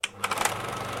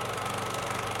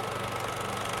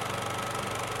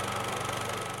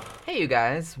Hey you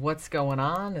guys, what's going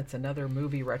on? It's another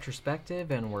movie retrospective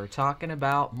and we're talking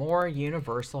about more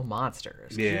Universal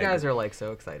monsters. Yeah, you guys are like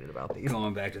so excited about these.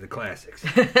 Going back to the classics.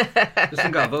 This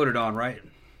one got voted on, right?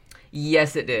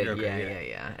 Yes, it did.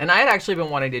 Okay, Yeah. And I had actually been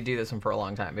wanting to do this one for a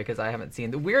long time because I haven't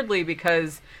seen weirdly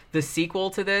because the sequel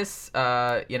to this,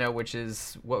 which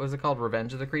is what was it called,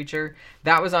 Revenge of the Creature,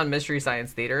 that was on Mystery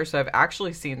Science Theater. So I've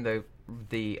actually seen the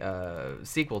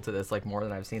sequel to this like more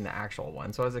than I've seen the actual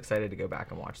one. So I was excited to go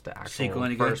back and watch the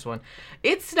actual first one.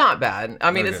 It's not bad.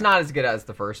 I mean, It's not as good as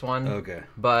the first one. Okay.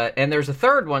 And there's a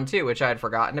third one too, which I had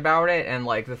forgotten about it, and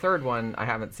like the third one I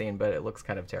haven't seen, but it looks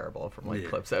kind of terrible from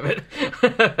clips of it.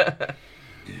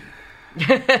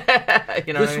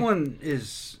 This one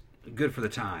is good for the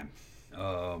time.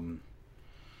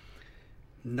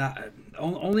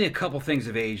 Only a couple things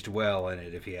have aged well in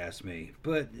it, if you ask me.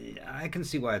 But I can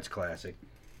see why it's classic.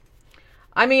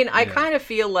 I mean, I kind of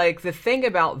feel like the thing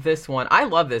about this one, I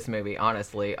love this movie,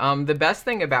 honestly. The best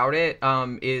thing about it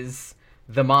is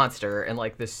the monster and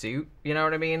like the suit. You know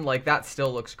what I mean? Like that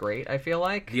still looks great, I feel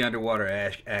like. The underwater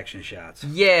action shots.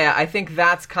 Yeah, I think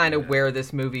that's kind of where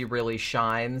this movie really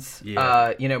shines,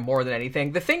 more than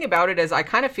anything. The thing about it is I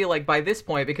kind of feel like by this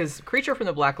point, because Creature from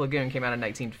the Black Lagoon came out in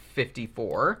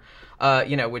 1954,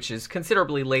 which is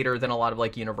considerably later than a lot of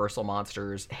like Universal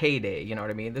Monsters' heyday, you know what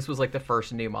I mean? This was like the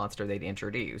first new monster they'd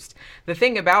introduced. The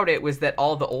thing about it was that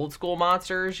all the old school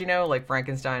monsters, like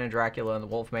Frankenstein and Dracula and the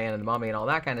Wolfman and the Mummy and all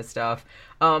that kind of stuff,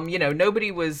 nobody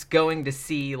was going to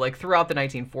see, like throughout the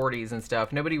 1940s and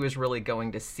stuff, nobody was really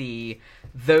going to see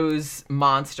those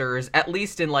monsters, at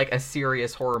least in like a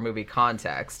serious horror movie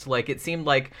context. Like it seemed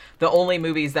like the only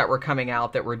movies that were coming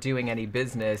out that were doing any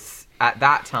business at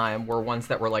that time were ones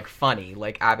that were like funny,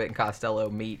 like Abbott and Costello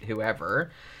meet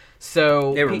whoever.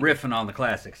 So they were riffing on the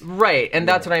classics. Right, and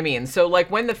that's what I mean. So like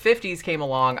when the 50s came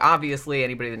along, obviously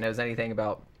anybody that knows anything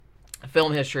about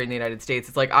film history in the United States,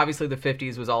 it's like obviously the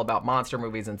 50s was all about monster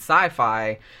movies and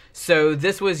sci-fi. So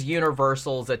this was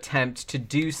Universal's attempt to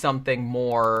do something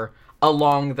more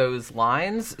along those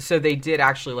lines. So they did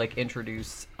actually like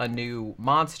introduce a new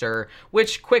monster,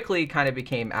 which quickly kind of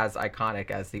became as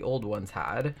iconic as the old ones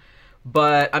had.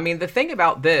 But, I mean, the thing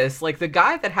about this, like, the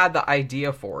guy that had the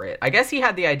idea for it, I guess he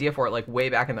had the idea for it, like, way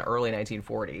back in the early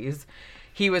 1940s.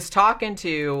 He was talking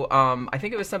to, I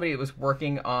think it was somebody that was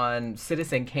working on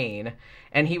Citizen Kane,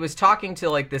 and he was talking to,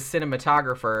 like, this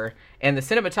cinematographer, and the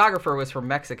cinematographer was from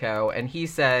Mexico, and he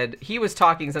said, he was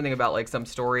talking something about, like, some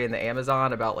story in the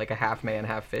Amazon about, like, a half-man,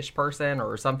 half-fish person,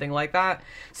 or something like that.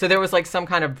 So there was, like, some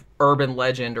kind of urban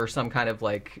legend or some kind of,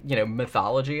 like,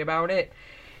 mythology about it.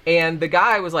 And the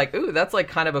guy was like, ooh, that's like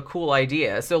kind of a cool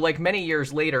idea. So like many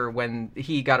years later when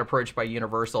he got approached by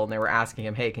Universal and they were asking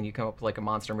him, hey, can you come up with like a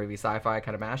monster movie sci-fi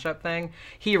kind of mashup thing?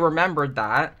 He remembered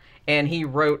that and he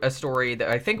wrote a story that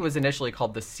I think was initially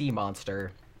called The Sea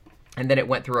Monster. And then it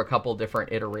went through a couple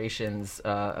different iterations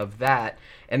of that.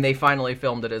 And they finally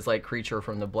filmed it as, like, Creature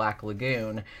from the Black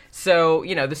Lagoon. So,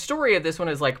 the story of this one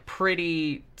is, like,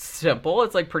 pretty simple.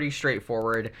 It's, like, pretty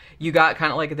straightforward. You got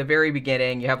kind of, like, at the very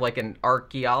beginning, you have, like, an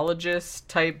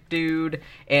archaeologist-type dude.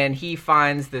 And he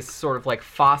finds this sort of, like,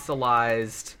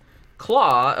 fossilized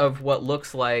claw of what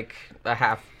looks like a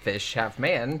half-fish,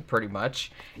 half-man, pretty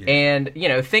much. Yeah. And,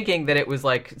 thinking that it was,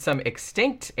 like, some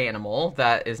extinct animal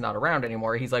that is not around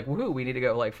anymore, he's like, woohoo, we need to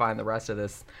go, like, find the rest of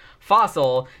this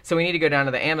fossil, so we need to go down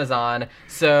to the Amazon.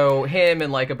 So him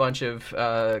and, like, a bunch of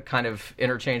kind of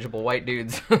interchangeable white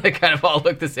dudes, they kind of all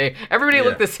look the same. Everybody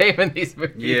looked the same in these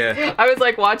movies. Yeah. I was,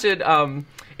 like, watching...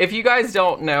 if you guys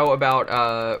don't know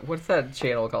about, what's that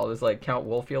channel called? It's like Count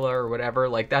Wolfula or whatever.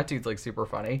 Like, that dude's, like, super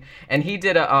funny. And he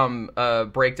did a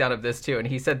breakdown of this, too. And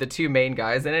he said the two main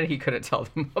guys in it, he couldn't tell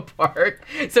them apart.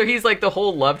 So he's, like, the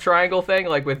whole love triangle thing,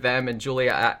 like, with them and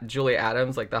Julia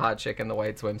Adams, like, the hot chick in the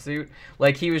white swimsuit.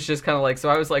 Like, he was just kind of, like, so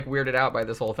I was, like, weirded out by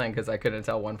this whole thing because I couldn't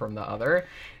tell one from the other.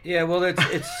 Yeah, well,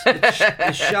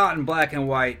 it's shot in black and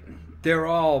white. They're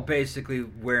all basically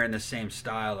wearing the same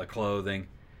style of clothing.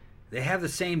 They have the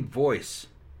same voice.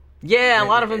 Yeah, a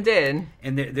lot of them did.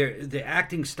 And the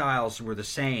acting styles were the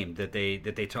same that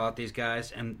they taught these guys,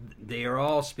 and they are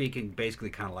all speaking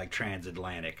basically kind of like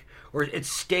transatlantic, or it's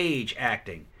stage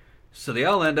acting. So they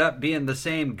all end up being the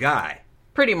same guy.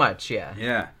 Pretty much, yeah.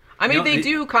 Yeah. I mean, they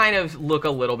do kind of look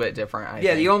a little bit different, I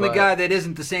think. The only guy that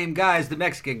isn't the same guy is the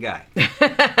Mexican guy.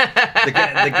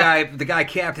 the guy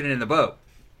captaining in the boat.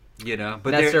 But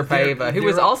Nestor Paiva, who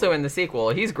was also in the sequel.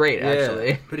 He's great,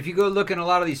 actually. But if you go look in a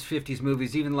lot of these 50s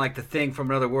movies, even like The Thing from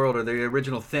Another World or the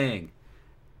original Thing,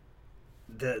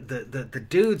 the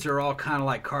dudes are all kind of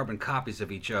like carbon copies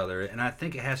of each other, and I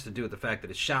think it has to do with the fact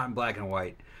that it's shot in black and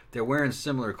white. They're wearing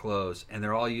similar clothes, and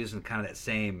they're all using kind of that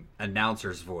same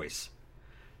announcer's voice.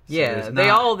 So yeah,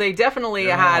 not, they definitely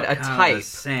had a type. The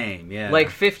same, yeah. Like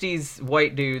 50s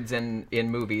white dudes in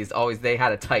movies, always they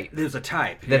had a type. There's a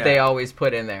type that they always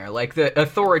put in there, like the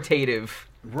authoritative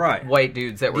white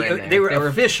dudes that were in there. They were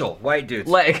official white dudes.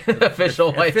 Like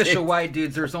official white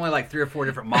dudes. There was only like 3 or 4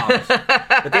 different models,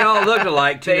 but they all looked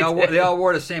alike too. They all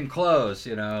wore the same clothes,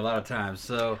 a lot of times.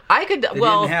 So they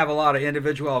didn't have a lot of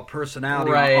individual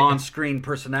personality, on-screen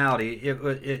personality.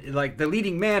 It like the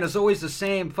leading man is always the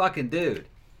same fucking dude.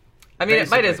 I mean,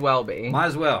 basically. It might as well be. Might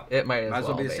as well. It might as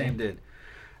well be the same dude.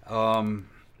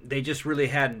 They just really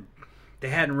hadn't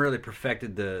really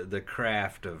perfected the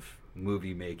craft of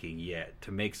movie making yet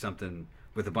to make something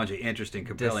with a bunch of interesting,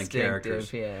 compelling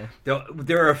characters. Yeah.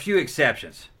 There are a few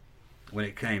exceptions when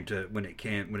it comes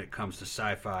to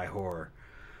sci-fi horror.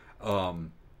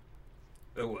 War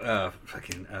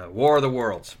of the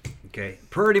Worlds. Okay,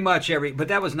 pretty much but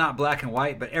that was not black and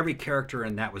white, but every character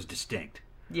in that was distinct.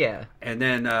 Yeah. And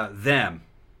then them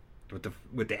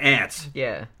with the ants.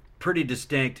 Yeah. Pretty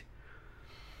distinct.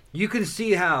 You can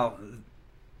see how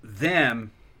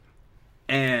them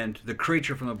and the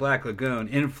creature from the Black Lagoon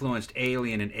influenced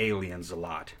Alien and Aliens a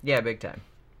lot. Yeah, big time.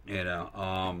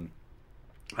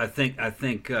 I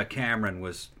think Cameron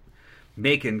was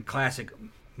making classic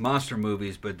monster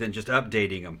movies, but then just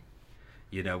updating them.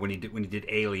 When he did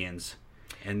Aliens,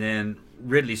 and then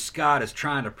Ridley Scott is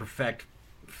trying to perfect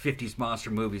 50s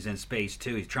monster movies in space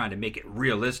too. He's trying to make it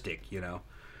realistic,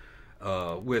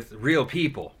 with real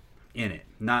people in it,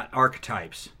 not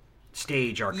archetypes,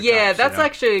 stage archetypes. Yeah, that's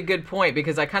actually a good point,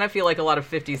 because I kind of feel like a lot of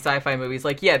 50s sci-fi movies,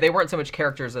 they weren't so much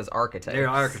characters as archetypes. They're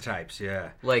archetypes,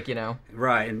 yeah.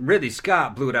 Right, and Ridley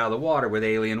Scott blew it out of the water with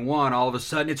Alien 1. All of a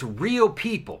sudden, it's real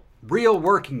people, real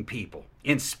working people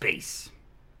in space,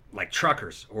 like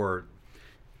truckers or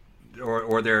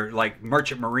they're like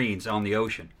merchant marines on the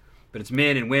ocean. But it's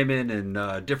men and women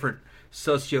and different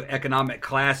socioeconomic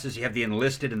classes. You have the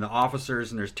enlisted and the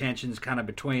officers, and there's tensions kind of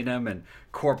between them and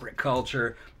corporate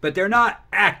culture. But they're not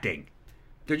acting.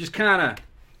 They're just kind of...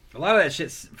 A lot of that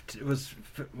shit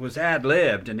was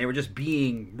ad-libbed, and they were just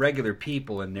being regular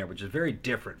people in there, which is very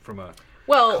different from a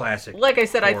classic like I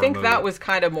said, I think movie. that was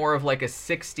kind of more of like a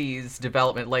 60s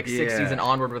development, 60s and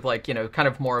onward with kind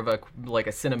of more of a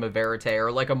cinema verite,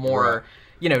 or like a more...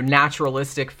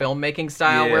 naturalistic filmmaking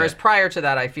style, whereas prior to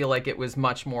that, I feel like it was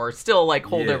much more still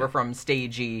holdover from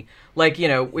stagey.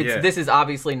 This is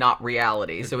obviously not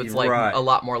reality, so it's a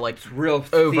lot more it's real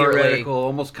theoretical,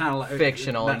 almost kind of like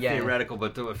fictional, not theoretical,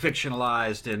 but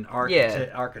fictionalized and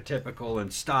archetypical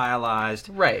and stylized,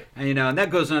 right? And and that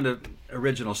goes on to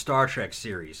original Star Trek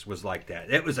series was like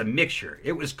that. It was a mixture.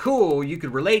 It was cool. You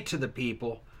could relate to the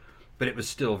people, but it was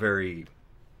still very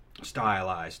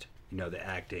stylized. The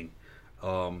acting.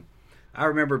 I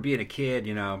remember being a kid,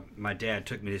 my dad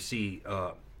took me to see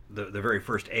the very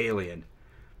first Alien,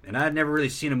 and I had never really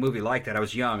seen a movie like that. I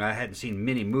was young. I hadn't seen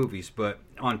many movies, but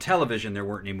on television there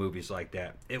weren't any movies like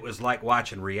that. It was like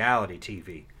watching reality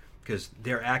TV, because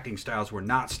their acting styles were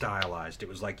not stylized. It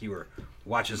was like you were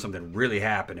watching something really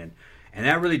happening, and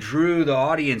that really drew the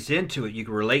audience into it. You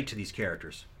could relate to these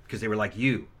characters because they were like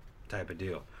you, type of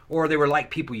deal. Or they were like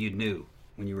people you knew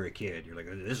when you were a kid. You're like,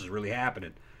 this is really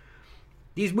happening.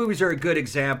 These movies are a good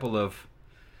example of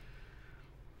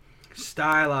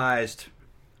stylized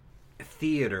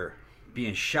theater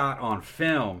being shot on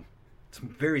film. It's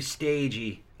very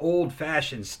stagey,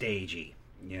 old-fashioned stagey,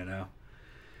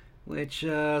 which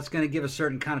it's going to give a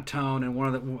certain kind of tone,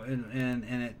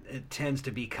 and it tends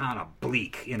to be kind of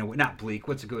bleak in a way. Not bleak.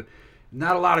 What's a good?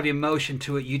 Not a lot of emotion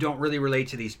to it. You don't really relate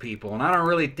to these people, and I don't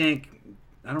really think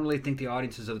the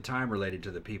audiences of the time related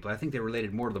to the people. I think they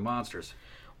related more to the monsters.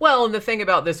 Well, and the thing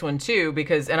about this one, too,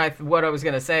 what I was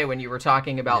going to say when you were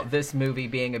talking about this movie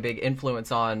being a big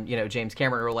influence on, James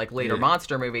Cameron or later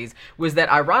monster movies, was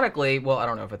that ironically, well, I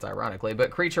don't know if it's ironically,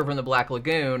 but Creature from the Black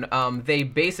Lagoon, they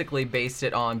basically based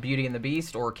it on Beauty and the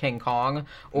Beast or King Kong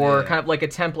or kind of like a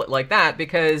template like that,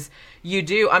 because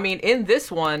in this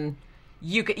one,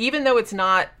 even though it's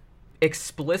not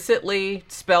explicitly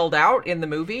spelled out in the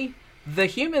movie, the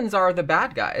humans are the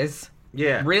bad guys.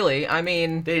 Yeah. Really,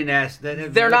 they didn't ask.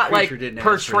 They're not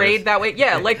portrayed that way.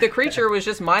 Yeah, the creature was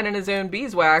just minding his own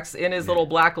beeswax in his little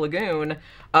black lagoon.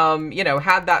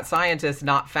 had that scientist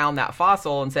not found that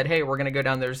fossil and said, hey, we're going to go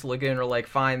down this lagoon or like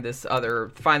find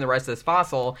the rest of this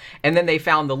fossil, and then they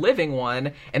found the living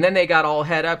one, and then they got all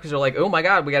head up because they're like, oh my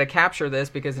god, we got to capture this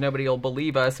because nobody will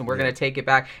believe us, and we're going to take it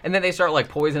back. And then they start like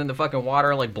poisoning the fucking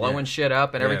water, like blowing shit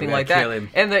up and everything like that.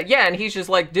 And he's just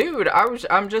like, dude,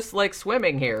 I'm just like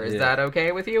swimming here. Is that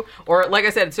okay with you? Or like I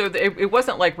said, so it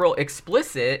wasn't like real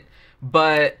explicit,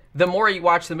 but the more you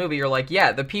watch the movie, you're like,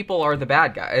 yeah, the people are the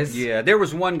bad guys. Yeah, there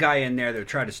was one guy in there that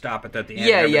tried to stop it at the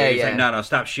end. He's like, no,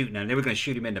 stop shooting him. They were going to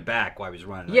shoot him in the back while he was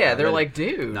running. Yeah, they're like,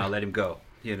 dude. No, let him go.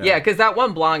 You know? Yeah, because that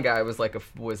one blonde guy was like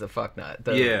was a fucknut.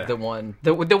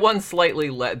 The one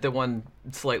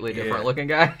slightly different looking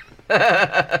guy.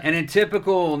 And in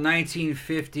typical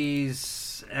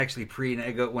 1950s, actually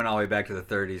it went all the way back to the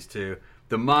 30s too.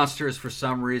 The monster is for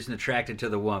some reason attracted to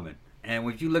the woman. And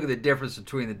when you look at the difference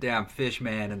between the damn fish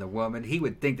man and the woman, he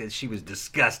would think that she was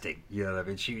disgusting. You know what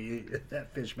I mean?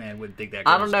 That fish man wouldn't think that.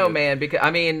 I don't know, man. Because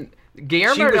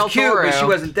Guillermo del Toro. She was cute, but she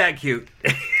wasn't that cute.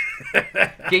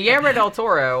 Guillermo del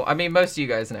Toro, most of you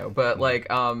guys know, but like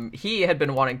he had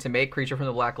been wanting to make Creature from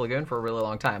the Black Lagoon for a really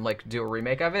long time, like do a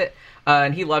remake of it,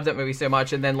 and he loved that movie so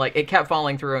much, and then like it kept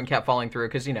falling through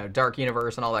because Dark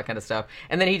Universe and all that kind of stuff,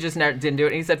 and then he just didn't do it,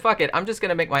 and he said, fuck it, I'm just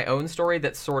gonna make my own story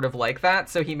that's sort of like that.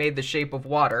 So he made The Shape of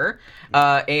Water,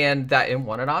 and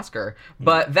won an Oscar.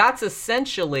 But that's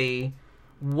essentially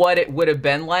what it would have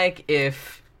been like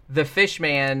if the fish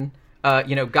man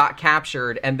got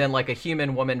captured, and then like a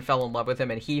human woman fell in love with him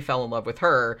and he fell in love with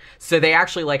her. So they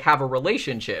actually like have a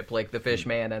relationship, like the fish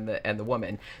man and the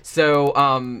woman. So,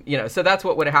 so that's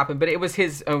what would have happened. But it was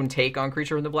his own take on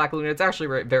Creature from the Black Lagoon. It's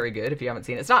actually very good if you haven't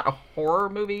seen it. It's not a horror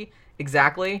movie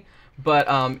exactly, but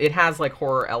it has like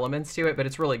horror elements to it, but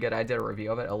it's really good. I did a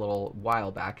review of it a little while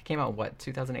back. It came out,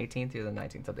 2018,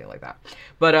 2019, something like that.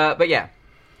 But yeah.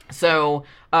 So,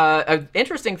 an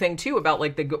interesting thing too about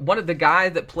like one of the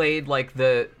guys that played like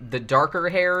the darker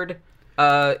haired,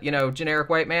 generic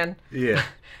white man. Yeah.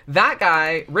 That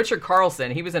guy, Richard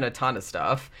Carlson, he was in a ton of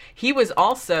stuff. He was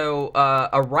also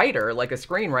a writer, like a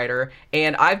screenwriter,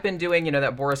 and I've been doing,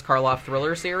 that Boris Karloff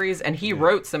thriller series, and he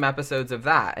wrote some episodes of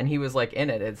that, and he was like in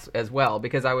it as well,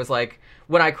 because I was like,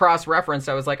 when I cross-referenced,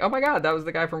 I was like, oh my god, that was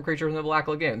the guy from Creature from the Black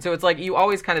Lagoon. So it's like, you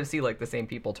always kind of see like the same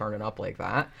people turning up like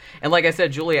that. And like I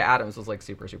said, Julia Adams was like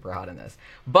super, super hot in this.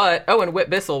 But, and Whit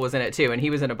Bissell was in it too, and he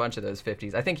was in a bunch of those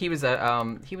 50s. I think he was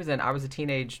in I Was a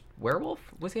Teenage Werewolf?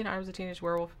 Was he in I Was a Teenage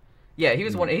Werewolf? Yeah, he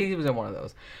was he was in one of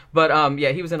those. But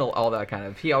he was in all that kind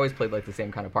of, he always played like the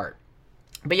same kind of part.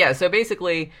 But yeah, so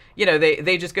basically,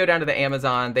 they just go down to the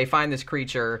Amazon, they find this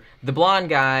creature. The blonde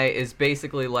guy is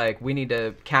basically like, we need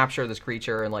to capture this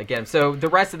creature and like get him. So the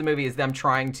rest of the movie is them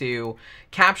trying to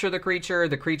capture the creature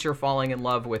creature in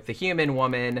love with the human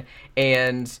woman,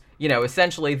 and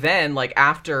essentially then like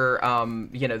after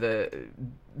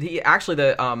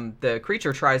the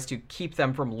creature tries to keep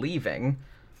them from leaving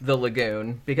the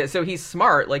lagoon, because so he's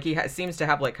smart, like he seems to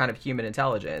have like kind of human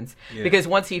intelligence, because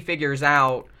once he figures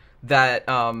out that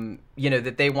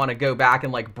that they want to go back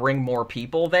and like bring more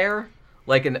people there,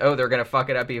 like, and they're gonna fuck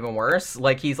it up even worse,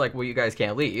 like he's like, well, you guys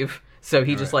can't leave, so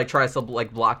he just like tries to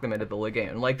like block them into the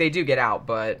lagoon. Like they do get out,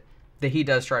 but he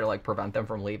does try to like prevent them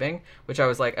from leaving, which I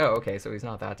was like, oh, okay, so he's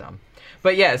not that dumb.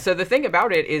 But yeah, so the thing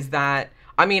about it is that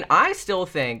I still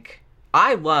think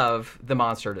I love the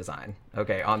monster design,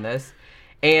 okay, on this.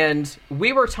 And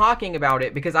we were talking about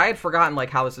it because I had forgotten like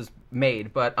how this is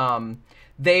made, but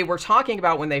they were talking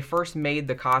about when they first made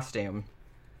the costume,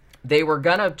 they were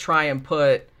gonna try and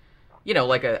put,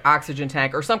 like an oxygen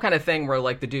tank or some kind of thing where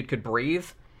like the dude could breathe.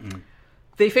 Mm.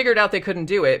 They figured out they couldn't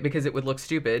do it because it would look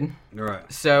stupid.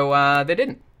 Right. So they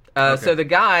didn't. Okay. So the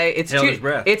guy, it's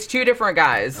two different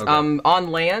guys. Okay.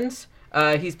 On land,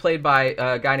 he's played by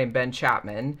a guy named Ben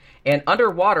Chapman, and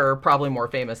underwater, probably more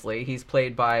famously, he's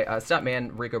played by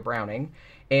stuntman Rico Browning,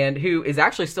 and who is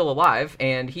actually still alive,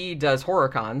 and he does horror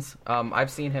cons. I've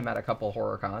seen him at a couple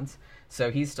horror cons,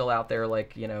 so he's still out there,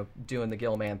 like, doing the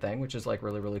Gilman thing, which is like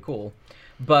really, really cool.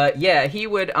 But yeah, he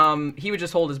would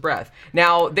just hold his breath.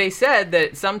 Now they said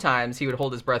that sometimes he would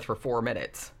hold his breath for 4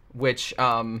 minutes, which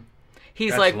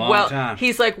He's like,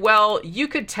 well, you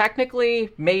could technically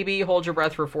maybe hold your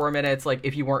breath for 4 minutes, like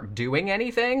if you weren't doing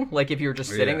anything, like if you were just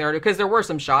sitting there, because there were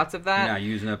some shots of that. You're not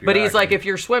using up your but he's like, if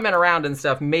you're swimming around and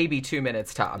stuff, maybe 2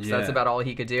 minutes tops. Yeah. That's about all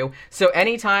he could do. So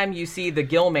anytime you see the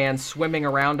gill man swimming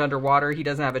around underwater, he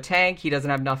doesn't have a tank, he doesn't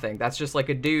have nothing. That's just like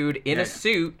a dude in a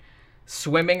suit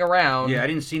swimming around. Yeah, I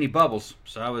didn't see any bubbles,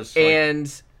 so I was.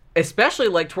 And Especially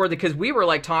like toward because we were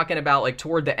like talking about like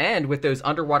toward the end with those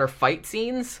underwater fight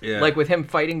scenes, like with him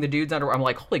fighting the dudes under. I'm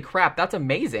like, holy crap, that's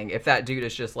amazing! If that dude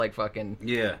is just like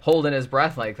fucking holding his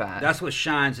breath like that. That's what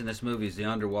shines in this movie is the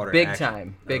underwater big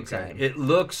action. Big time. It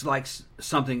looks like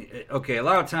something. Okay, a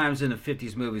lot of times in the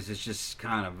 '50s movies, it's just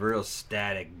kind of real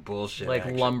static bullshit, like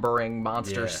action. Lumbering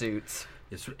monster suits.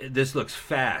 This looks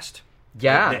fast.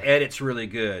 Yeah, the edit's really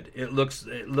good. It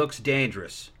looks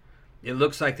dangerous. It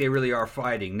looks like they really are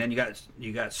fighting. Then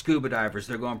you got scuba divers.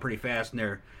 They're going pretty fast, and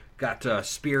they're got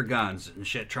spear guns and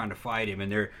shit trying to fight him.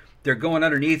 And they're going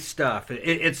underneath stuff.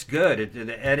 It's good.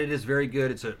 The edit is very good.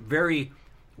 It's a very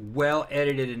well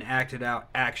edited and acted out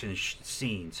action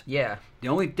scenes. Yeah. The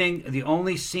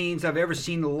only scenes I've ever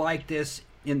seen like this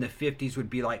in the '50s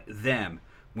would be like them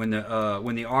when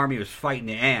the army was fighting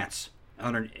the ants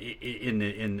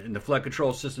in the flood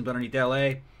control systems underneath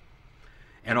L.A.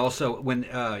 And also when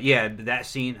that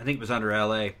scene, I think it was under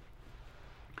L.A.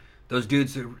 Some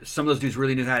of those dudes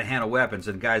really knew how to handle weapons,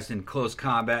 and guys in close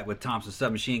combat with Thompson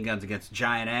submachine guns against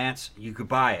giant ants, you could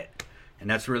buy it. And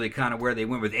that's really kind of where they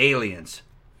went with Aliens,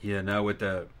 with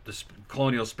the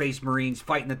colonial space marines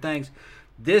fighting the things.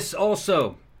 This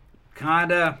also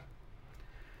kind of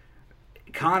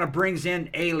brings in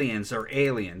Aliens or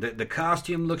Alien. The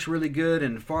costume looks really good,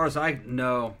 and as far as I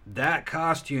know, that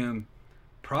costume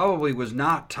probably was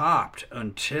not topped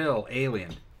until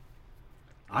Alien.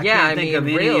 I can't think of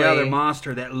any other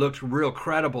monster that looks real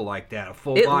credible like that. A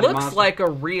full body monster. It looks like a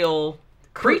real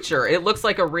creature. It looks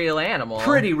like a real animal.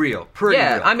 Pretty real.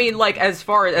 Real. I mean, like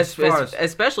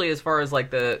especially as far as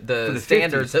like the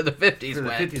standards 50s, of the 50s for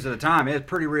went. The 50s of the time, it's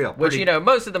pretty real. Which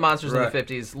most of the monsters in the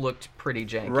 50s looked pretty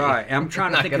janky. Right. And I'm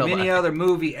trying to think of any other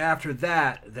movie after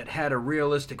that had a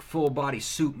realistic full body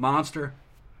suit monster.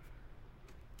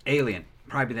 Alien.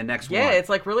 Probably the next one. Yeah, it's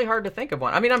like really hard to think of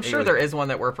one. I mean, I'm sure there is one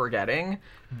that we're forgetting,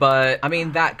 but I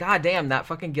mean that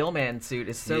fucking Gilman suit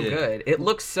is so good. It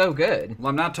looks so good. Well,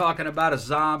 I'm not talking about a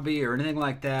zombie or anything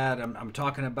like that. I'm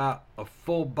talking about a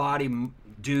full body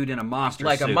dude in a monster suit.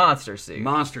 Like a monster suit.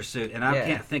 Monster suit. And I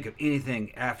can't think of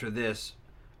anything after this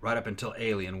right up until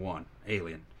Alien 1.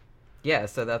 Alien. Yeah,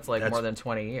 so that's more than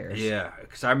 20 years. Yeah,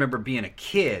 because I remember being a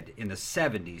kid in the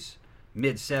 70s,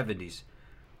 mid-70s,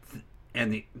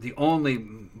 and the only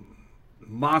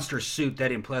monster suit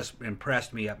that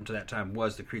impressed me up until that time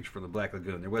was the Creature from the Black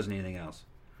Lagoon. There wasn't anything else.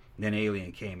 And then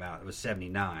Alien came out. It was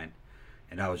 79.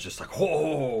 And I was just like,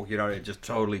 whoa! It just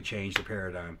totally changed the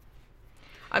paradigm.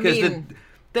 I mean...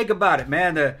 think about it,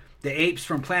 man. The apes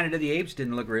from Planet of the Apes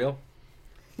didn't look real.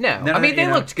 No. I mean, they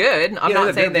looked good. I'm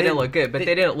not saying they didn't look good, but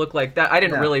they didn't look like that. I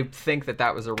didn't really think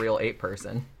that was a real ape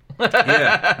person.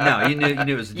 No, you knew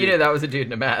it was a dude. You knew that was a dude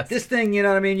in a mask. This thing, you know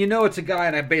what I mean? You know it's a guy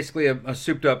in basically a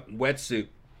souped up wetsuit.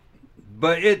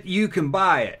 But you can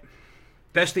buy it.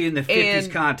 Especially in the 50s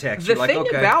context. The thing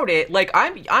about it, like,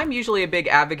 I'm usually a big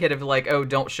advocate of, like,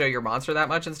 don't show your monster that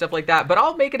much and stuff like that, but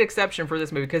I'll make an exception for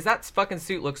this movie because that fucking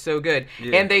suit looks so good.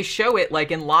 Yeah. And they show it, like,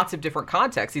 in lots of different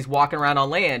contexts. He's walking around on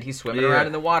land. He's swimming around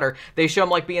in the water. They show him,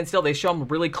 like, being still. They show him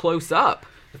really close up.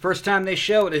 The first time they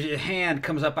show it, his hand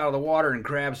comes up out of the water and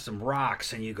grabs some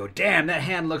rocks, and you go, "Damn, that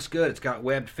hand looks good." It's got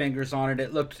webbed fingers on it.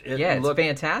 It's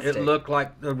fantastic. It looked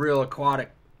like the real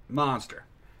aquatic monster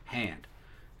hand,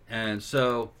 and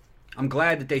so I'm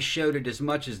glad that they showed it as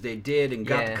much as they did and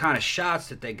got the kind of shots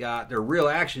that they got. They're real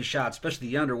action shots, especially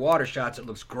the underwater shots. It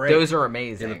looks great. Those are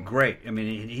amazing. They look great. I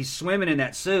mean, he's swimming in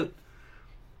that suit.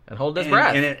 And hold his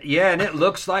breath. And it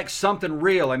looks like something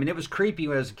real. I mean, it was creepy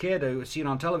when I was a kid. I would see it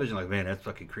on television like, man, that's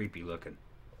fucking creepy looking,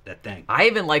 that thing. I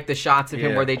even like the shots of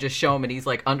him where they just show him and he's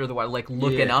like under the water, like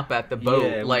looking up at the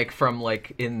boat, like from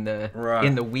like in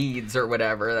the weeds or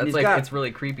whatever. That's like, it's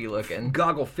really creepy looking.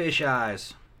 Goggle fish-eyed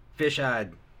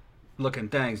looking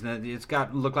things. And it's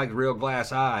look like real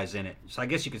glass eyes in it. So I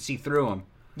guess you could see through them.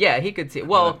 Yeah, he could see.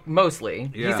 Well, mostly.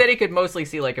 Yeah. He said he could mostly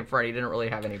see like in front. He didn't really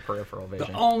have any peripheral vision.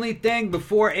 The only thing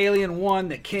before Alien 1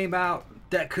 that came out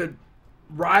that could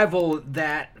rival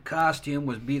that costume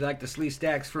would be like the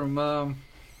Sleestaks from Land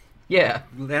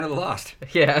of the Lost.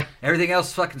 Yeah. Everything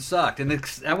else fucking sucked. And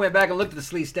I went back and looked at the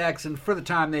Sleestaks, and for the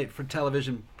time for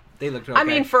television, they looked okay. I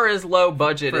mean, for as low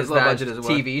budget as that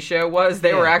TV show was,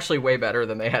 they were actually way better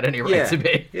than they had any right to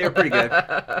be. Yeah, pretty good.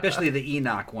 Especially the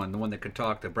Enoch one, the one that could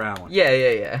talk, the brown one.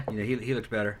 Yeah. He looked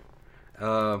better.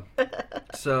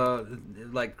 So,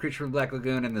 like Creature from the Black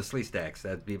Lagoon and the Sleestaks,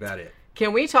 that'd be about it.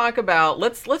 Can we talk about...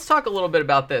 Let's talk a little bit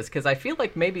about this, because I feel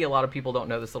like maybe a lot of people don't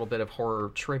know this little bit of horror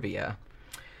trivia.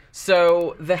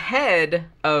 So, the head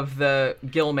of the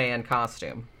Gilman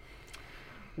costume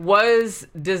was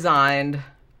designed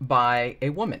by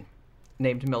a woman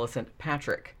named Millicent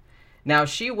Patrick. Now,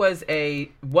 she was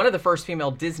one of the first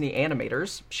female Disney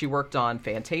animators. She worked on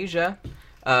Fantasia.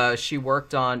 She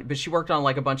worked on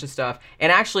like a bunch of stuff.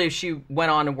 And actually, she went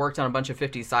on and worked on a bunch of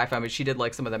 50s sci-fi. But she did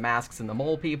like some of the Masks and the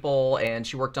Mole People. And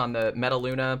she worked on the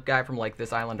Metaluna guy from like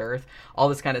This Island Earth. All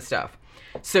this kind of stuff.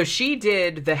 So she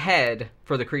did the head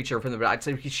for the creature from the...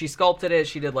 So she sculpted it.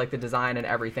 She did like the design and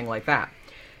everything like that.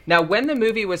 Now, when the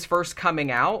movie was first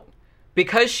coming out,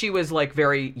 because she was like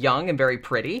very young and very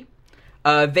pretty...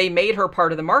 they made her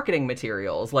part of the marketing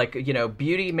materials, like, you know,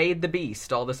 Beauty made the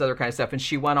Beast, all this other kind of stuff. And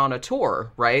she went on a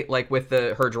tour, right? Like with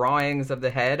her drawings of the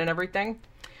head and everything.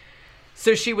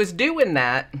 So she was doing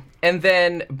that. And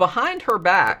then behind her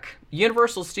back,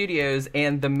 Universal Studios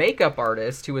and the makeup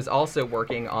artist who was also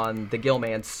working on the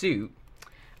Gilman suit,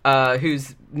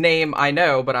 whose name I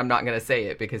know, but I'm not going to say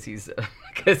it because he's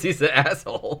an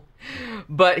asshole.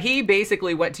 But he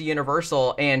basically went to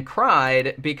Universal and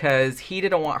cried because he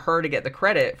didn't want her to get the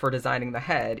credit for designing the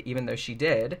head, even though she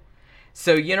did.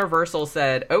 So Universal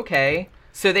said, okay.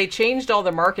 So they changed all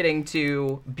the marketing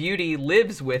to Beauty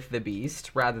lives with the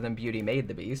Beast rather than Beauty made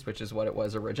the Beast, which is what it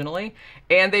was originally.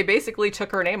 And they basically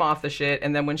took her name off the shit.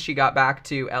 And then when she got back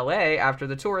to LA after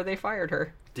the tour, they fired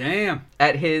her. Damn.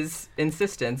 At his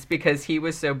insistence, because he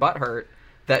was so butthurt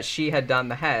that she had done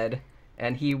the head.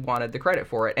 And he wanted the credit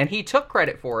for it. And he took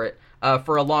credit for it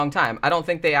for a long time. I don't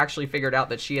think they actually figured out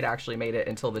that she had actually made it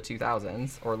until the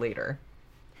 2000s or later.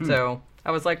 So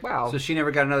I was like, wow. So she never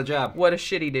got another job. What a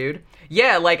shitty dude.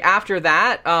 Yeah, like after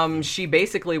that, she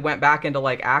basically went back into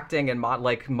like acting and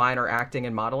like minor acting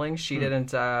and modeling. She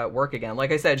didn't work again.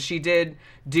 Like I said, she did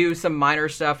do some minor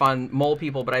stuff on Mole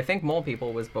People, but I think Mole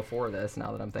People was before this,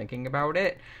 now that I'm thinking about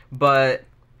it. But...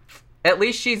 at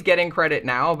least she's getting credit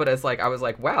now, but it's like, I was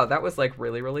like, wow, that was like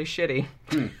really, really shitty.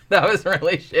 That was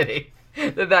really shitty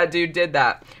that dude did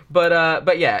that.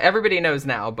 But yeah, everybody knows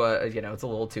now, but you know, it's a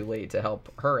little too late to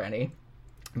help her any.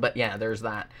 But yeah, there's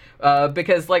that.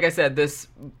 Because like I said,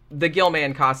 the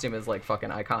Gilman costume is like fucking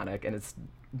iconic, and it's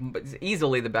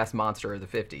easily the best monster of the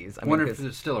 50s. I wonder if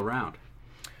it's still around.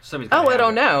 I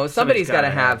don't know. Somebody's got to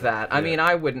have that. Yeah. I mean,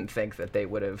 I wouldn't think that they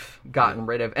would have gotten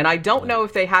rid of... and I don't know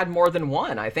if they had more than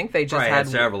one. I think they just had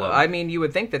several of them. I mean, you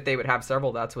would think that they would have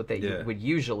several. That's what they would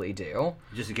usually do.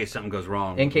 Just in case something goes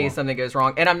wrong. In case something goes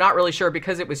wrong. And I'm not really sure,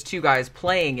 because it was two guys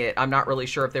playing it, I'm not really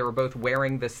sure if they were both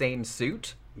wearing the same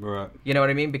suit. Right. You know what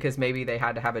I mean? Because maybe they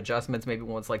had to have adjustments. Maybe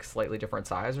one's like slightly different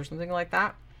size or something like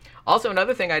that. Also,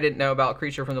 another thing I didn't know about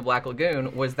Creature from the Black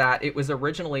Lagoon was that it was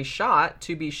originally shot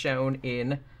to be shown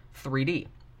in 3D.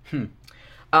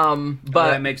 But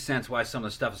that makes sense why some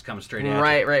of the stuff is coming straight at you.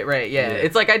 Right. Yeah.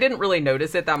 It's like I didn't really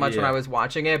notice it that much when I was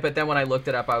watching it, but then when I looked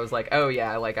it up, I was like, oh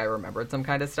yeah, like I remembered some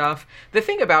kind of stuff. The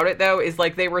thing about it though is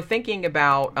like they were thinking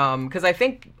about because I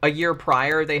think a year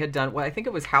prior they had done, well, I think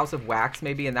it was House of Wax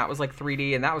maybe, and that was like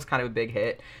 3D, and that was kind of a big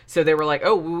hit. So they were like,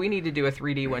 oh, well, we need to do a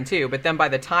 3D one too. But then by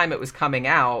the time it was coming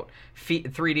out,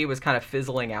 3D was kind of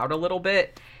fizzling out a little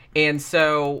bit. And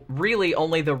so really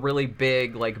only the really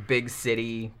big, like big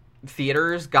city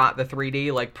theaters got the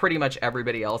 3D. Like pretty much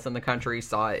everybody else in the country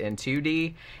saw it in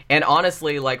 2D. And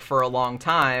honestly, like for a long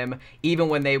time, even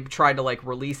when they tried to like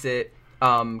release it,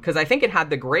 because I think it had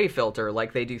the gray filter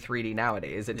like they do 3D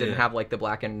nowadays. It didn't have like the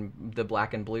black and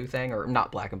blue thing, or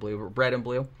not black and blue, but red and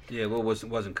blue. Yeah, well, it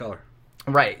wasn't color.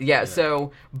 Right, yeah,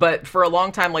 so, but for a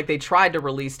long time, like, they tried to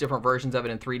release different versions of it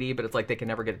in 3D, but it's like they could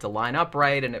never get it to line up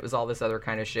right, and it was all this other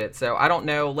kind of shit. So, I don't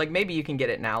know, like, maybe you can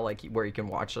get it now, like, where you can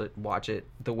watch it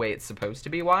the way it's supposed to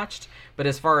be watched, but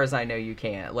as far as I know, you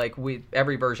can't. Like,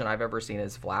 every version I've ever seen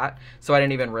is flat, so I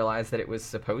didn't even realize that it was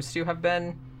supposed to have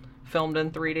been filmed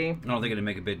in 3D. I don't think it'd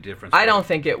make a big difference. I don't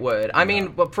think it would. I mean,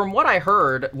 but from what I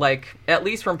heard, like, at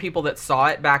least from people that saw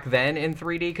it back then in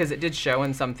 3D, because it did show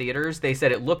in some theaters, they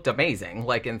said it looked amazing,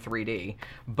 like, in 3D.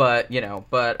 But, you know,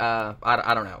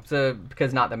 I don't know. So,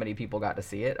 because not that many people got to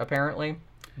see it, apparently.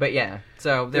 But, yeah,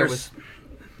 so there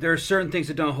are certain things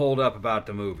that don't hold up about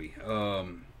the movie.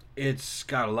 It's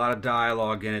got a lot of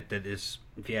dialogue in it that is,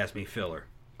 if you ask me, filler.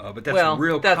 But that's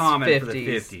common 50s, for the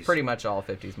 50s. Pretty much all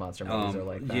 50s monster movies are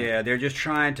like that. Yeah, they're just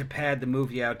trying to pad the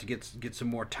movie out to get some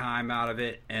more time out of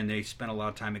it, and they spend a lot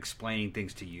of time explaining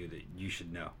things to you that you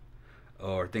should know,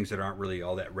 or things that aren't really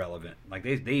all that relevant. Like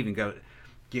they even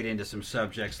get into some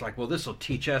subjects like, well, this will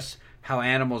teach us how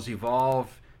animals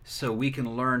evolve, so we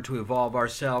can learn to evolve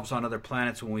ourselves on other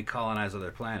planets when we colonize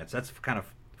other planets. That's kind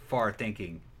of far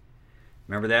thinking.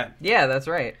 Remember that? Yeah, that's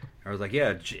right. I was like,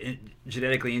 yeah,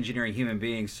 genetically engineering human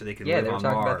beings so they can live on Mars. Yeah, they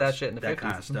were talking about that shit in the 50s. That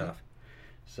kind of stuff.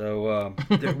 So,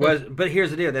 but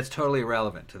here's the deal. That's totally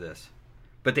irrelevant to this.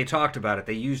 But they talked about it.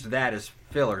 They used that as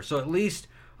filler. So at least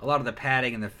a lot of the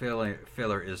padding and the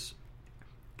filler is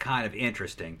kind of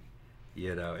interesting.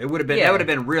 You know, it would have been Yeah. that would have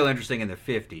been real interesting in the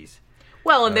 50s.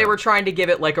 Well, and they were trying to give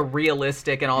it like a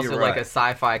realistic and also You're like a right.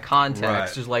 sci-fi context.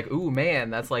 Right. Just like, ooh,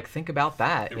 man, that's like, think about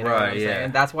that. You know what Right, I'm yeah.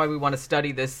 saying? That's why we want to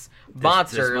study this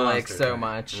monster like monster so thing.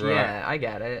 much. Right. Yeah, I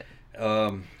get it.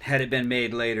 Had it been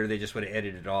made later, they just would have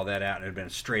edited all that out and it would have been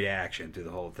straight action through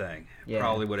the whole thing. Yeah.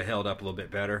 Probably would have held up a little bit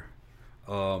better.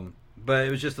 But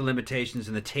it was just the limitations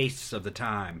and the tastes of the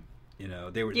time. You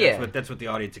know, they were. Yeah. That's what the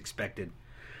audience expected.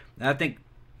 And I think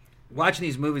watching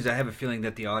these movies, I have a feeling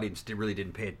that the audience really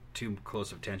didn't pay too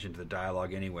close attention to the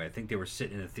dialogue anyway. I think they were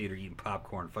sitting in the theater eating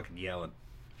popcorn, fucking yelling.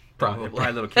 Probably.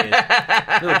 Little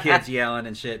kids yelling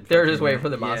and shit. They were just waiting for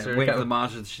the monster to waiting come. for the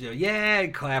monster to yeah,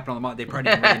 clapping on the monster. They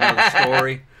probably didn't really know the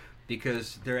story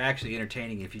because they're actually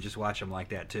entertaining if you just watch them like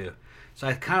that too. So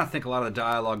I kind of think a lot of the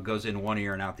dialogue goes in one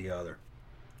ear and out the other.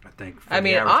 I think. I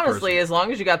mean, honestly, as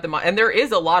long as you got the and there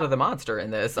is a lot of the monster in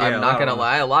this. Yeah, I'm not gonna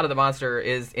lie, a lot of the monster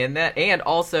is in that, and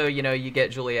also, you know, you get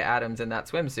Julia Adams in that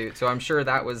swimsuit, so I'm sure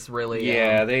that was really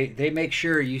Yeah, they make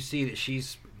sure you see that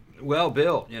she's well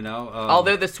built. You know,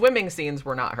 although the swimming scenes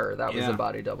were not her, that was Yeah. a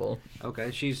body double. okay,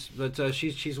 she's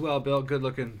well built, good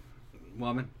looking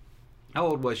woman. How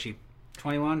old was she?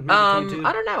 21? Maybe 22?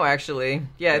 I don't know actually.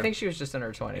 Yeah, Yeah. I think she was just in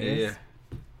her 20s. Yeah.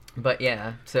 But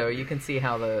yeah, so you can see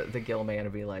how the Gill man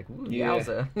would be like, ooh, Yeah.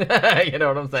 yowza. You know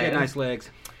what I'm She saying? had nice legs.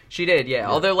 She did, yeah.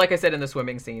 Although, like I said in the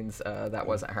swimming scenes, that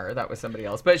wasn't her. That was somebody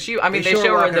else. But she, I mean, they show her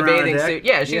show her in the walking around bathing the deck. suit.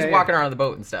 Yeah, she's Yeah, yeah. walking around on the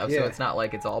boat and stuff. So Yeah. it's not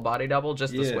like it's all body double.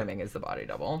 Just the Yeah. swimming is the body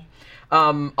double.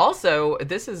 Also,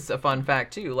 this is a fun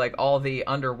fact too. Like all the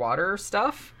underwater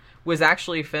stuff was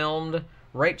actually filmed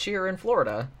right here in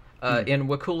Florida. In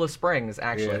Wakula Springs,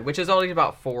 actually, Yeah. which is only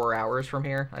about 4 hours from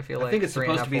here. I feel like I think it's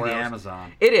 3.5, supposed to be 4 the hours.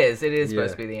 Amazon. It is. It is Yeah.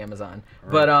 supposed to be the Amazon.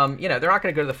 But you know, they're not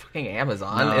going to go to the fucking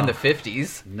Amazon No. in the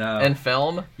 50s No. and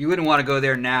film. You wouldn't want to go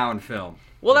there now and film.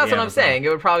 Well, that's The what I'm Amazon. saying. It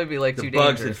would probably be like The too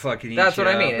bugs dangerous. would fucking eat That's you what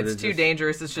I up, mean. and It's it's too just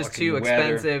dangerous. It's just too fucking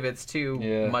weather. expensive. It's too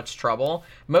Yeah. much trouble.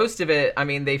 Most of it, I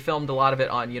mean, they filmed a lot of it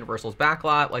on Universal's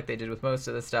backlot, like they did with most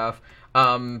of the stuff.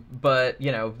 But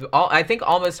you know, I think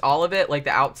almost all of it, like the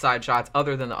outside shots,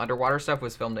 other than the underwater stuff,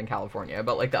 was filmed in California.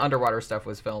 But like the underwater stuff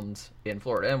was filmed in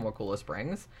Florida in Wakula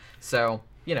Springs. So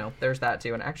you know, there's that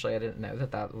too. And actually, I didn't know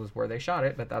that was where they shot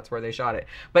it, but that's where they shot it.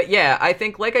 But yeah, I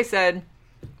think, like I said,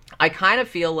 I kind of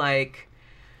feel like,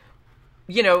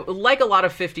 you know, like a lot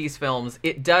of 50s films,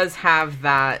 it does have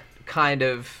that kind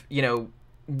of, you know,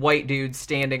 white dudes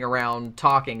standing around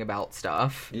talking about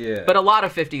stuff. Yeah. But a lot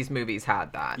of 50s movies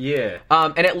had that. Yeah.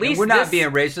 And at least we're not this- being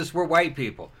racist. We're white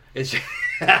people. It's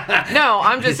No,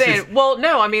 I'm just It's saying. just- Well,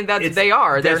 no, I mean they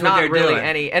are. They're that's what not they're really doing.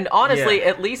 any. And honestly, Yeah.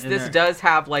 at least And this they're- does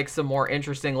have like some more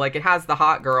interesting. Like it has the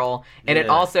hot girl, and it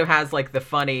Yeah. also has like the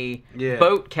funny Yeah.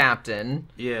 boat captain.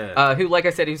 Yeah. Who, like I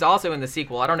said, who's also in the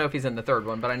sequel. I don't know if he's in the third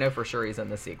one, but I know for sure he's in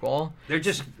the sequel. They're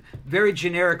just very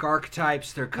generic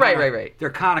archetypes. They're kinda, Right. They're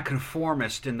kind of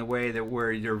conformist in the way that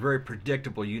where they're very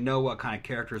predictable. You know what kind of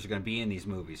characters are going to be in these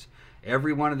movies.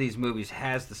 Every one of these movies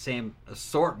has the same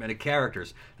assortment of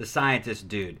characters. The scientist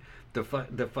dude, the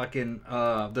fucking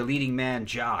the leading man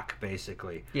jock,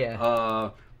 basically. Yeah.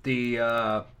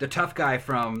 The tough guy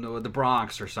from the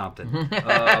Bronx or something. You know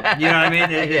what I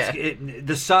mean?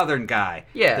 The Southern guy.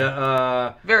 Yeah.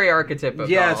 The, Very archetypical.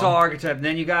 yeah, it's all archetype. And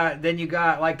then you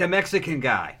got like the Mexican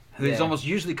guy who's Yeah. almost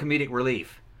usually comedic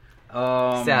relief.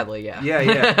 Sadly, yeah.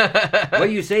 Yeah. What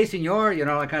do you say, senor? You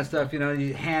know, that kind of stuff. You know,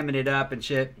 you hamming it up and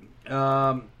shit.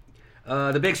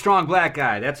 The big strong black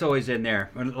guy, that's always in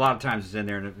there. A lot of times it's in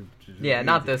there. Yeah,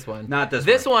 not this one. Not this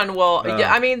This one. one, well,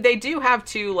 yeah, I mean, they do have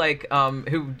two, like,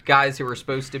 guys who are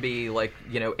supposed to be, like,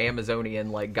 you know, Amazonian,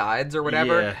 like, guides or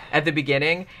whatever Yeah. at the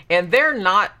beginning. And they're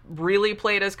not really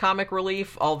played as comic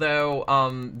relief, although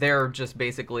they're just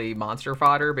basically monster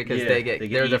fodder because Yeah, they're the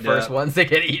eaten first up. ones that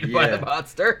get eaten by Yeah. the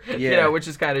monster, you Yeah. know, which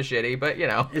is kind of shitty, but, you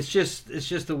know. It's just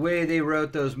the way they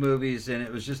wrote those movies, and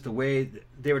it was just the way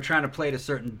they were trying to play to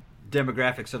certain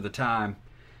demographics of the time,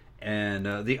 and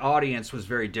the audience was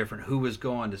very different. Who was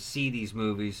going to see these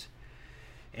movies?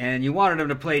 And you wanted them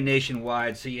to play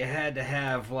nationwide, so you had to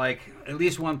have like at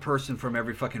least one person from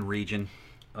every fucking region.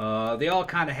 They all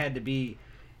kind of had to be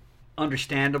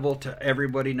understandable to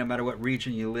everybody, no matter what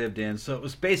region you lived in. So it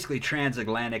was basically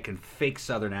transatlantic and fake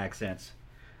Southern accents.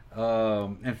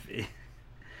 They're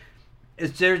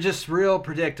just real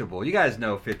predictable. You guys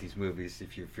know 50s movies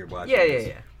if you're watching. Yeah, this.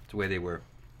 yeah. It's the way they were.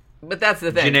 But that's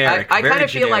the thing. Generic, I very kind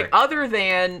of feel like, generic. other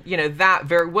than,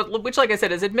 that which, like I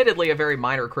said, is admittedly a very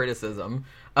minor criticism,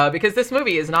 because this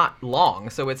movie is not long,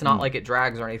 so it's not like it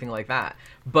drags or anything like that.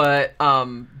 But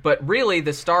really,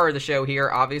 the star of the show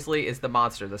here, obviously, is the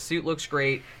monster. The suit looks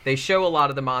great. They show a lot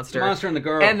of the monster. The monster and the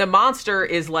girl. And the monster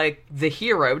is like the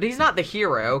hero. But he's not the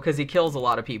hero because he kills a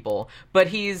lot of people, but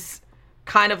he's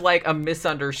kind of like a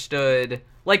misunderstood.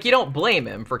 Like, you don't blame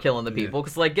him for killing the people,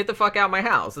 because, like, get the fuck out of my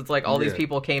house. It's like all these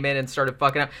people came in and started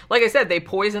fucking up. Like I said, they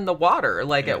poisoned the water,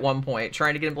 like, at one point,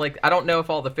 trying to get him, like, I don't know if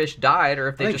all the fish died or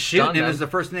if they just shooting stunned him them. is the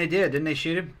first thing they did. Didn't they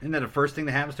shoot him? Isn't that the first thing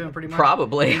that happens to him, pretty much?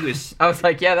 Probably. I was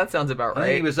like, yeah, that sounds about I right.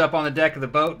 think he was up on the deck of the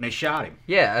boat, and they shot him.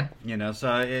 Yeah.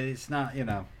 So it's not,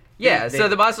 Yeah, so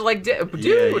the monster's like,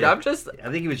 dude, I'm just... I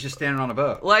think he was just standing on a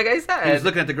boat. Like I said... He was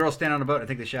looking at the girl standing on the boat. I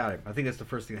think they shot him. I think that's the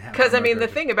first thing that happened. Because, I mean, the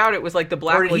thing about it was, like, the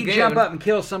Black Lagoon. Or did Lagoon... he jump up and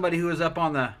kill somebody who was up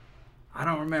on the... I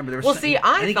don't remember. There was I think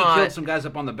thought he killed some guys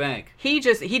up on the bank.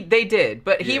 They did,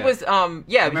 but he was,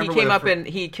 he came up and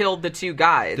he killed the two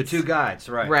guides. The two guides,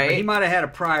 right. Right. But he might have had a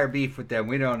prior beef with them.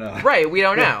 We don't know. Right, we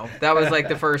don't know. That was, like,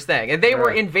 the first thing. And they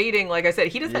were invading, like I said,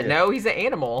 he doesn't know. He's an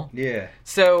animal. Yeah.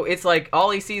 So it's like, all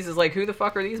he sees is, like, who the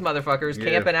fuck are these motherfuckers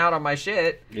camping out on my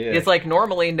shit? Yeah. It's like,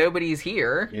 normally, nobody's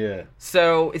here. Yeah.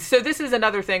 So this is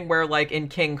another thing where, like, in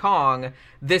King Kong,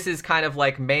 this is kind of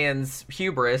like man's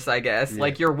hubris, I guess. Yeah.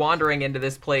 Like, you're wandering into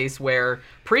this place where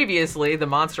previously the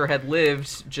monster had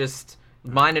lived just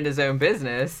minding his own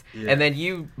business, and then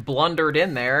you blundered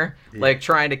in there, like,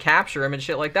 trying to capture him and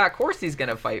shit like that. Of course he's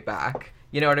gonna fight back.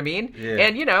 You know what I mean? Yeah.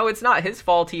 And, it's not his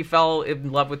fault he fell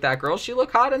in love with that girl. She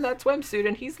looked hot in that swimsuit,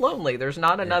 and he's lonely. There's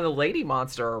not another lady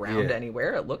monster around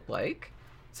anywhere, it looked like.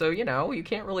 So, you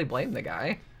can't really blame the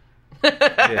guy.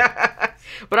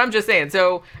 But I'm just saying,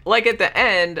 so, like, at the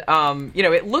end,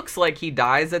 it looks like he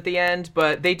dies at the end,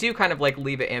 but they do kind of, like,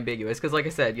 leave it ambiguous, because, like I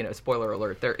said, spoiler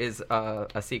alert, there is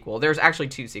a sequel. There's actually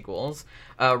two sequels.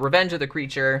 Revenge of the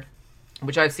Creature,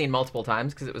 which I've seen multiple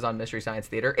times because it was on Mystery Science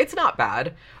Theater. It's not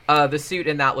bad. The suit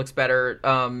in that looks better.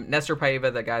 Nestor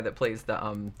Paiva, the guy that plays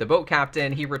the boat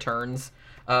captain, he returns.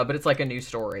 But it's like a new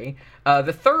story.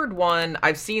 The third one,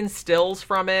 I've seen stills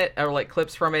from it, or like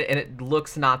clips from it, and it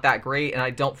looks not that great, and I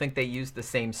don't think they used the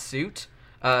same suit,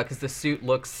 because the suit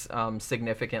looks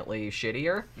significantly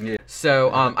shittier. Yeah.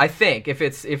 So I think if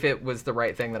it was the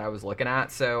right thing that I was looking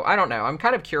at. So I don't know. I'm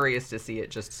kind of curious to see it,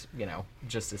 just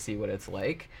to see what it's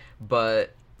like.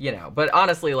 But but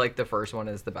honestly, like, the first one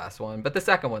is the best one, but the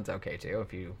second one's okay too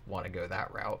if you want to go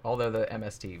that route. Although the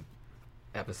MST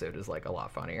episode is, like, a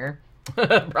lot funnier.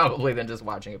 Probably than just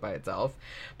watching it by itself.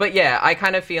 But yeah, I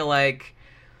kind of feel like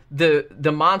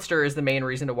the monster is the main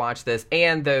reason to watch this,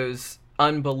 and those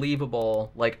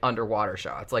unbelievable, like, underwater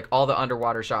shots. Like, all the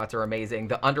underwater shots are amazing.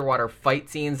 The underwater fight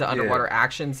scenes, the underwater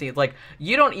action scenes, like,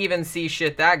 you don't even see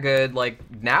shit that good, like,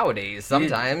 nowadays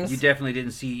sometimes. You definitely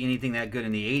didn't see anything that good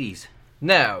in the 80s.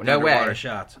 No way. Underwater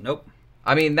shots. Nope.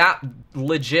 I mean, that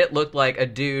legit looked like a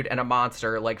dude and a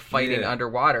monster, like, fighting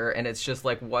underwater, and it's just,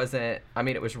 like, wasn't... I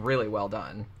mean, it was really well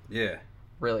done. Yeah.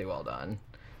 Really well done.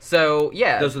 So,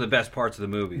 yeah. Those are the best parts of the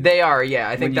movie. They are, yeah.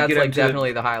 I think that's, like,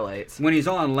 definitely the highlights. When he's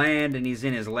on land and he's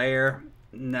in his lair,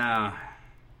 nah,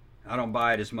 I don't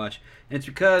buy it as much. And it's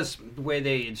because the way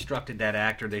they instructed that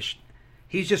actor,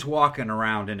 he's just walking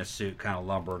around in a suit, kind of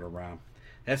lumbering around.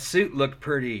 That suit looked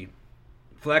pretty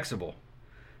flexible.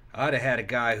 I'd have had a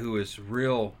guy who was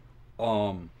real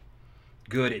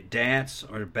good at dance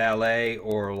or ballet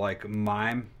or, like,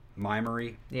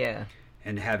 mimery. Yeah.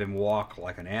 And have him walk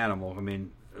like an animal. I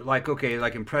mean, like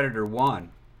in Predator 1,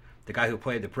 the guy who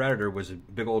played the Predator was a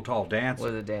big old tall dancer.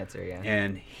 Was a dancer, yeah.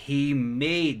 And he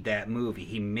made that movie.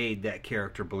 He made that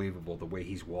character believable, the way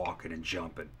he's walking and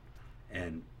jumping.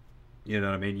 And, you know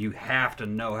what I mean? You have to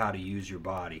know how to use your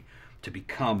body to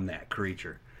become that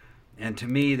creature. And to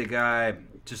me, the guy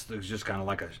was just kind of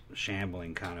like a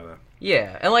shambling kind of a...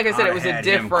 Yeah, and like I said, it was a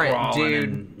different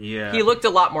dude. He looked a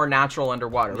lot more natural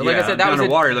underwater. Like I said, that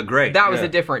underwater, he looked great. That was a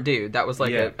different dude. That was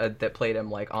like that played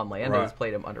him, like, on land. Right.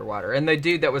 Played him underwater, and the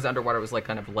dude that was underwater was, like,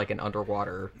 kind of like an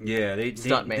underwater. Yeah,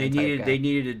 stuntman. They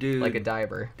needed a dude like a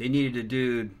diver. They needed a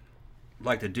dude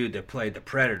like the dude that played the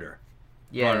Predator,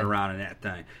 running around in that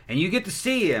thing, and you get to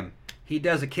see him. He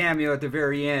does a cameo at the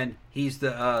very end. He's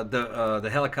the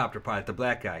helicopter pilot, the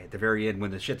black guy at the very end when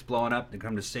the shit's blowing up. They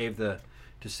come to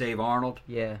save Arnold.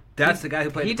 Yeah, that's the guy who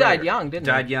played. He the Predator. Died young, didn't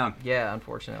he? Died young. Yeah,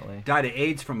 unfortunately. Died of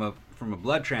AIDS from a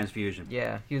blood transfusion.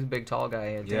 Yeah, he was a big, tall guy,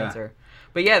 a dancer.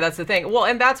 But yeah, that's the thing. Well,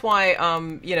 and that's why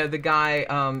the guy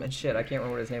and shit, I can't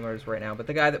remember what his name is right now, but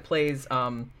the guy that played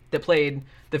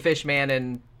the fish man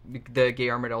in the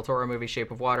Guillermo del Toro movie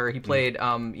Shape of Water. He played,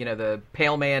 the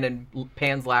Pale Man in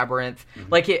Pan's Labyrinth.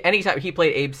 Like, anytime he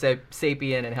played Abe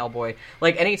Sapien in Hellboy.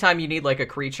 Like, anytime you need, like, a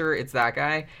creature, it's that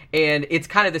guy. And it's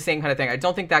kind of the same kind of thing. I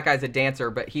don't think that guy's a dancer,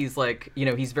 but he's, like,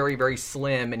 he's very, very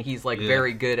slim, and he's, like,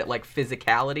 very good at, like,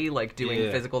 physicality, like,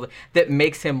 doing physical... That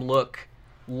makes him look...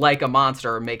 like a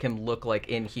monster, or make him look like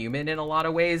inhuman in a lot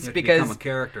of ways, because become a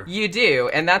character. You do,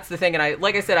 and that's the thing. And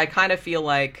I said, I kind of feel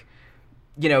like,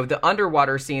 the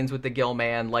underwater scenes with the Gill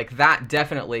Man, like, that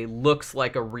definitely looks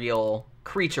like a real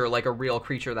creature,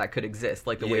 that could exist,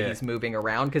 like the way he's moving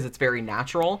around, because it's very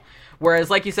natural.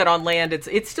 Whereas, like you said, on land,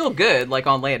 it's still good. Like,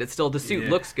 on land, it's still, the suit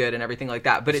looks good and everything like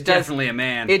that. But it's definitely a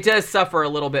man. It does suffer a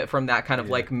little bit from that kind of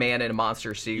like man in a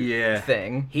monster suit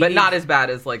thing, but not as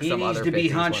bad as like some other. He needs to be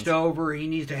 50s hunched ones. over. He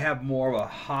needs to have more of a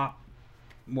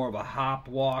hop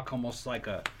walk, almost like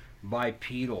a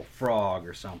bipedal frog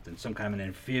or something, some kind of an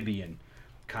amphibian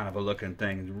kind of a looking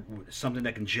thing, something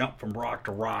that can jump from rock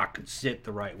to rock and sit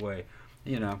the right way.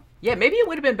 Yeah, maybe it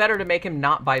would have been better to make him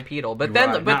not bipedal, but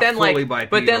then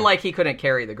he couldn't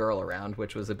carry the girl around,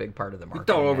 which was a big part of the marketing.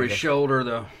 Throw over his shoulder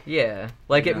though. Yeah,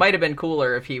 like it might have been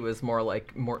cooler if he was more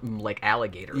like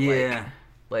alligator. Yeah,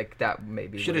 like that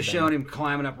maybe should have shown him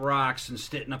climbing up rocks and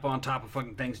sitting up on top of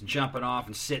fucking things and jumping off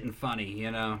and sitting funny,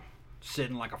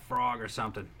 sitting like a frog or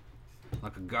something.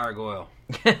 Like a gargoyle.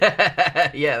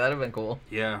 Yeah, that'd have been cool.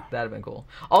 Yeah. That'd have been cool.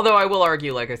 Although I will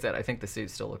argue, like I said, I think the suit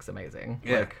still looks amazing.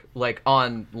 Yeah. Like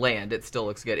on land, it still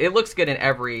looks good. It looks good in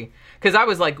every... Because I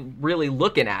was, like, really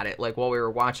looking at it, like, while we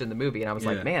were watching the movie, and I was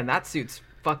like, man, that suit's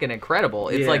fucking incredible.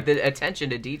 It's, like, the attention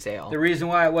to detail. The reason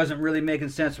why it wasn't really making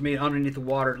sense for me, underneath the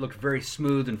water, it looked very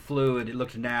smooth and fluid. It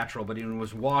looked natural, but when he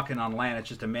was walking on land, it's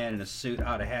just a man in a suit.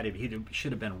 I'd have had him. He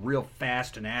should have been real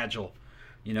fast and agile,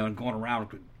 and going around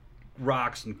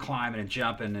rocks and climbing and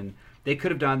jumping, and they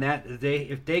could have done that.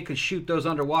 If they could shoot those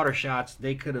underwater shots,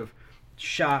 they could have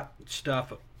shot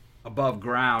stuff above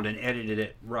ground and edited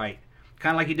it right,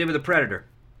 kind of like he did with the Predator.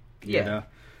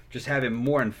 Just have him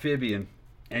more amphibian,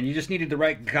 and you just needed the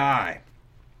right guy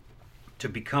to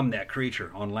become that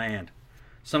creature on land,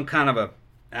 some kind of a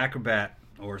acrobat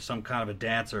or some kind of a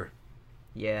dancer.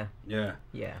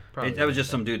 Probably that was just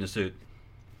some dude in a suit.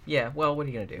 Yeah, well, what are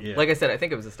you gonna do? Like I said, I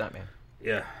think it was a stuntman.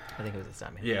 Yeah. I think it was a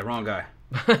stuntman. Yeah, wrong guy.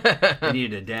 They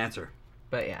needed a dancer.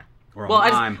 But yeah. Or a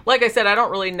mime. Like I said, I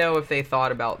don't really know if they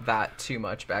thought about that too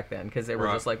much back then, because they were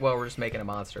just like, well, we're just making a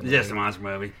monster movie. Just a monster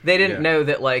movie. They didn't know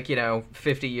that, like,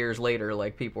 50 years later,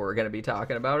 like, people were going to be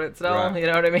talking about it still. Right. You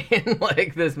know what I mean?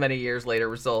 Like, this many years later,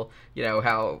 we're still,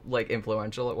 how, like,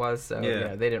 influential it was. So,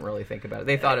 they didn't really think about it.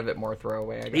 They thought of it more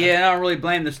throwaway, I guess. Yeah, I don't really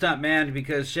blame the stunt man,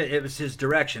 because it was his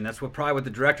direction. That's probably what the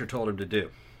director told him to do.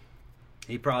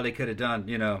 He probably could have done,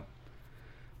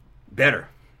 better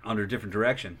under a different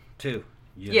direction too.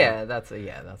 That's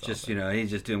just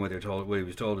he's just doing what he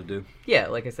was told to do. Yeah,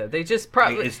 like I said, they just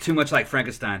probably it's too much like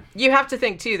Frankenstein. You have to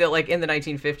think too that like in the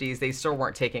 1950s they still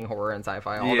weren't taking horror and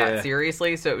sci-fi all that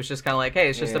seriously, so it was just kind of like, hey,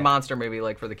 it's just a monster movie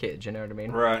like for the kids, you know what I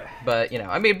mean? Right. But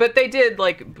but they did,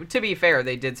 like, to be fair,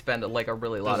 they did spend like a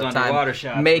really lot of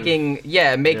time making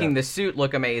the suit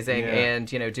look amazing and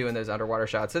doing those underwater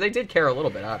shots. So they did care a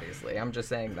little bit, obviously. I'm just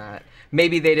saying that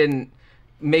maybe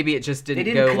it just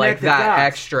didn't go like that dots.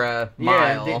 Extra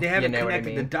mile. Yeah, they haven't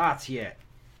connected the dots yet.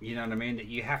 You know what I mean? That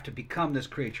you have to become this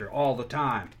creature all the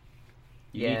time.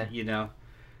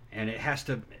 And it has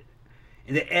to...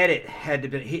 And the edit had to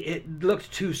be... It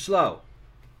looked too slow.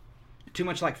 Too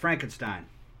much like Frankenstein.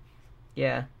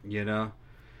 Yeah.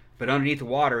 But underneath the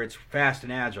water, it's fast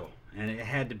and agile. And it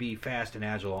had to be fast and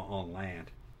agile on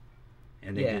land.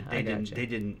 And they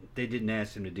didn't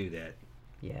ask him to do that.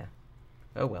 Yeah.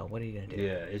 Oh well, what are you gonna do?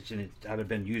 Yeah, it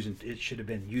should have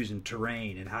been using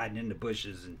terrain and hiding in the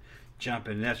bushes and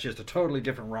jumping. And that's just a totally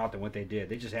different route than what they did.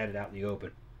 They just had it out in the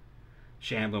open,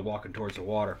 shambling, walking towards the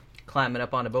water, climbing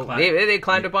up on a boat. They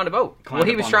climbed up on a boat. Well,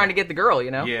 he was trying to get the girl,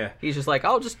 Yeah, he's just like,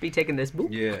 I'll just be taking this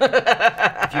boot. Yeah.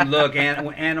 If you look,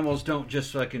 animals don't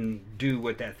just fucking do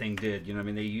what that thing did. You know what I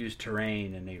mean? They use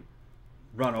terrain and they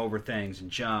run over things and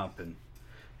jump, and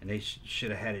they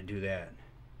should have had it do that.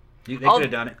 They could have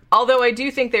done it. Although I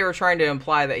do think they were trying to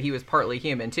imply that he was partly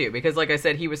human, too. Because, like I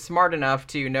said, he was smart enough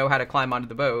to know how to climb onto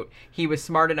the boat. He was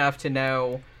smart enough to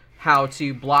know how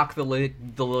to block the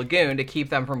lagoon to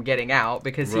keep them from getting out.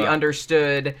 Because he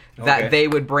understood that they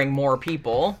would bring more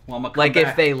people. Well,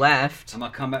 if they left. I'm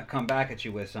going to come back at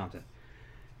you with something.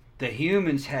 The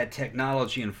humans had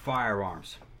technology and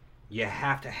firearms. You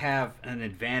have to have an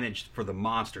advantage for the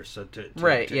monster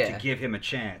to give him a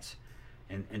chance.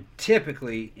 And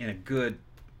typically, in a good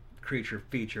creature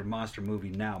feature monster movie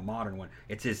now, modern one.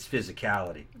 It's his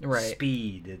physicality, Right.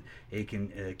 speed, it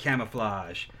can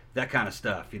camouflage, that kind of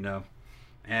stuff,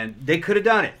 And they could have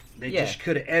done it. They just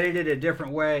could have edited it a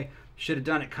different way. Should have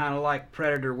done it kind of like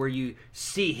Predator, where you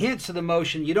see hints of the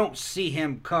motion. You don't see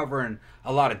him covering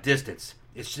a lot of distance.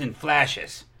 It's in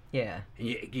flashes. Yeah. And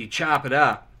you chop it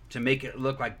up to make it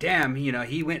look like, damn,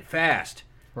 he went fast.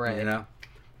 Right.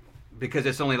 Because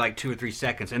it's only like 2 or 3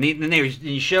 seconds. And then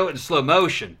you show it in slow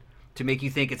motion to make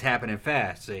you think it's happening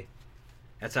fast. See?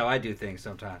 That's how I do things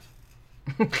sometimes.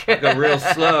 I go real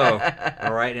slow,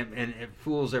 all right? And it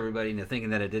fools everybody into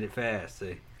thinking that I did it fast.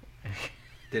 See?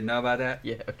 Didn't know about that?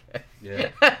 Yeah, okay. Yeah.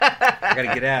 I got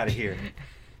to get out of here.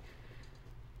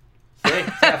 See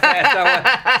how fast I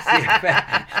was? See how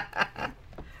fast?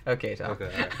 Okay, Tom.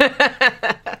 Okay, all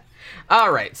right.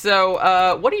 All right,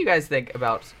 so what do you guys think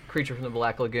about Creature from the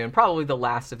Black Lagoon? Probably the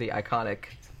last of the iconic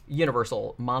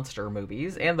Universal monster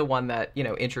movies, and the one that,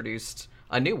 introduced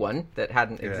a new one that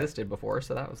hadn't existed before,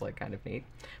 so that was, kind of neat.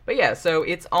 But yeah, so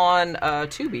it's on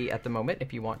Tubi at the moment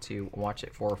if you want to watch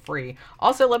it for free.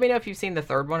 Also, let me know if you've seen the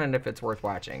third one and if it's worth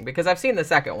watching, because I've seen the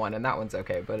second one, and that one's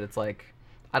okay, but it's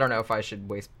I don't know if I should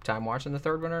waste time watching the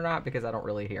third one or not, because I don't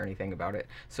really hear anything about it.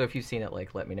 So if you've seen it,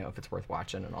 let me know if it's worth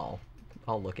watching, and I'll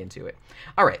look into it.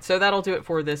 All right, so that'll do it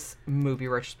for this movie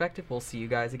retrospective. We'll see you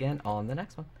guys again on the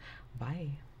next one. Bye.